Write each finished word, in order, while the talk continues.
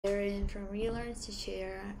long-term relearns to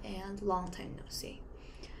share, and long-time no see.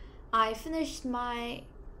 I finished my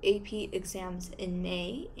AP exams in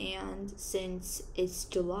May, and since it's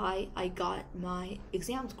July, I got my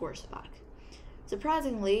exam scores back.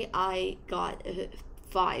 Surprisingly, I got a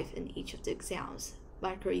 5 in each of the exams,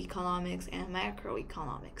 microeconomics and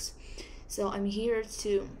macroeconomics. So I'm here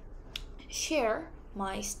to share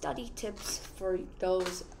my study tips for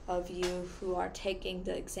those of you who are taking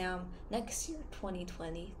the exam next year,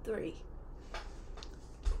 2023.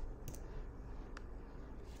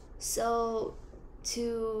 So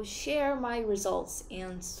to share my results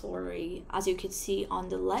and story, as you can see on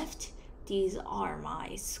the left, these are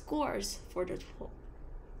my scores for the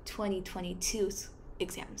 2022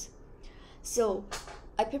 exams. So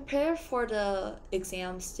I prepared for the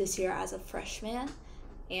exams this year as a freshman,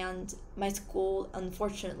 and my school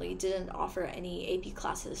unfortunately didn't offer any AP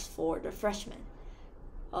classes for the freshmen.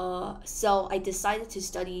 So I decided to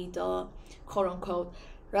study the quote-unquote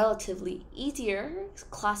relatively easier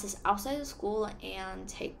classes outside of school and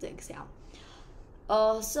take the exam.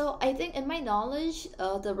 So I think in my knowledge,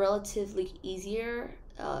 the relatively easier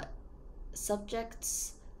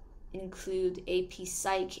subjects include AP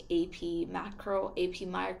Psych, AP Macro, AP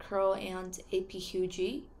Micro, and AP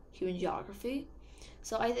Human Geography.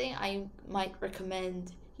 So I think I might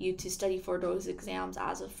recommend you to study for those exams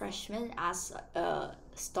as a freshman as a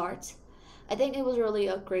start. I think it was really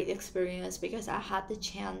a great experience because I had the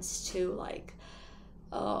chance to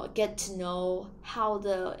get to know how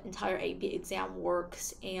the entire AP exam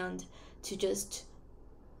works and to just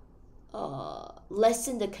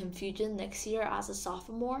lessen the confusion next year as a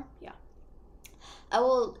sophomore. Yeah. I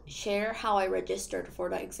will share how I registered for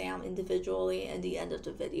the exam individually in the end of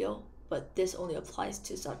the video, but this only applies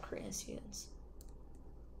to South Korean students.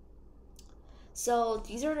 So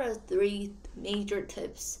these are the 3 major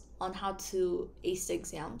tips on how to ace the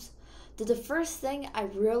exams. The first thing I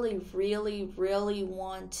really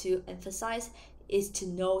want to emphasize is to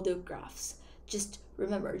know the graphs. Just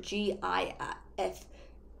remember, GIF.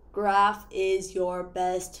 Graph is your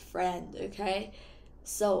best friend, okay?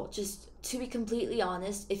 So just to be completely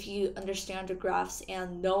honest, if you understand the graphs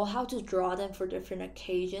and know how to draw them for different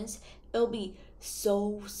occasions, it'll be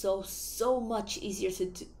so much easier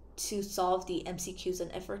to solve the MCQs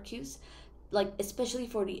and FRQs. Like, especially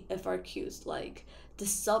for the FRQs, like the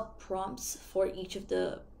sub prompts for each of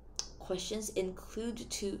the questions include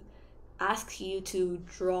to ask you to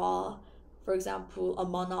draw, for example, a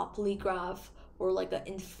monopoly graph or like an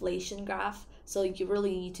inflation graph. So you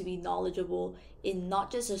really need to be knowledgeable in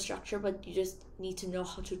not just the structure, but you just need to know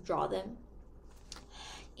how to draw them.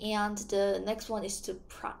 And the next one is to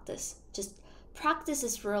practice. Just practice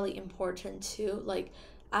is really important too. Like,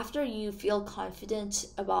 after you feel confident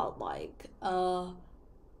about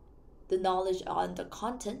the knowledge on the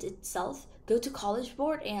content itself, go to College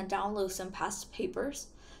Board and download some past papers.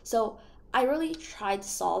 So I really tried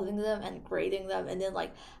solving them and grading them, and then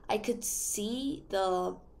I could see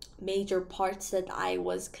the major parts that I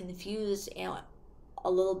was confused and a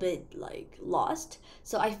little bit lost.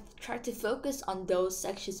 So I tried to focus on those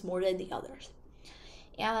sections more than the others.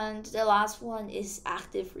 And the last one is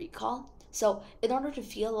active recall. So in order to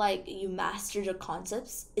feel like you master the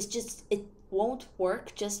concepts, it won't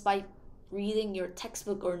work just by reading your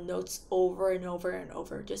textbook or notes over and over and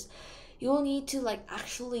over. You'll need to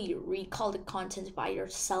actually recall the content by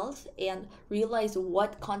yourself and realize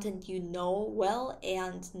what content you know well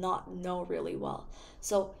and not know really well.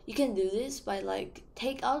 So you can do this by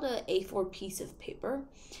take out a A4 piece of paper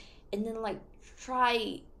and then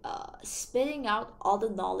try spitting out all the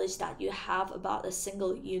knowledge that you have about a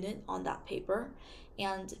single unit on that paper.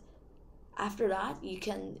 And after that, you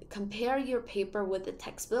can compare your paper with the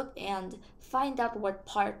textbook and find out what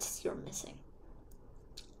parts you're missing.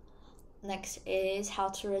 Next is how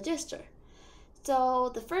to register. So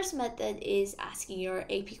the first method is asking your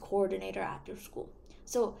AP coordinator at your school.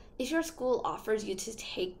 So if your school offers you to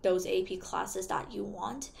take those AP classes that you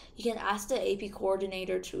want, you can ask the AP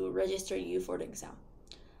coordinator to register you for the exam.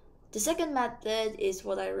 The second method is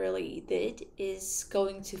what I really did, is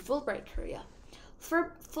going to Fulbright Korea.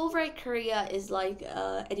 Fulbright Korea is like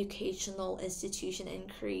an educational institution in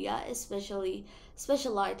Korea, especially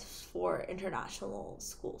specialized for international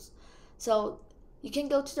schools. So you can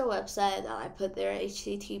go to the website that I put there,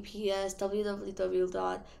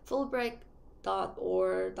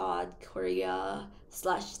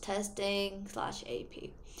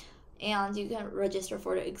 https://www.fulbright.org.korea/testing/AP, and you can register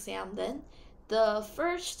for the exam then. The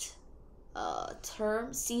first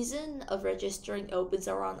term season of registering opens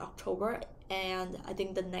around October, and I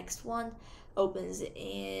think the next one opens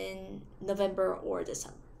in November or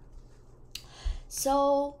December.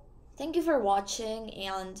 So thank you for watching,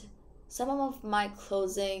 and some of my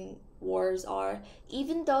closing words are,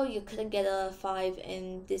 even though you couldn't get a 5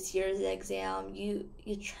 in this year's exam, you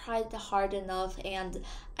tried hard enough, and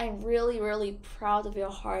I'm really proud of your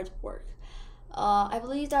hard work. I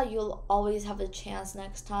believe that you'll always have a chance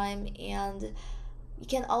next time, and you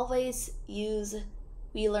can always use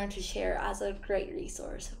We Learn to Share as a great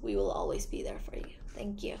resource. We will always be there for you.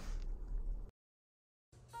 Thank you.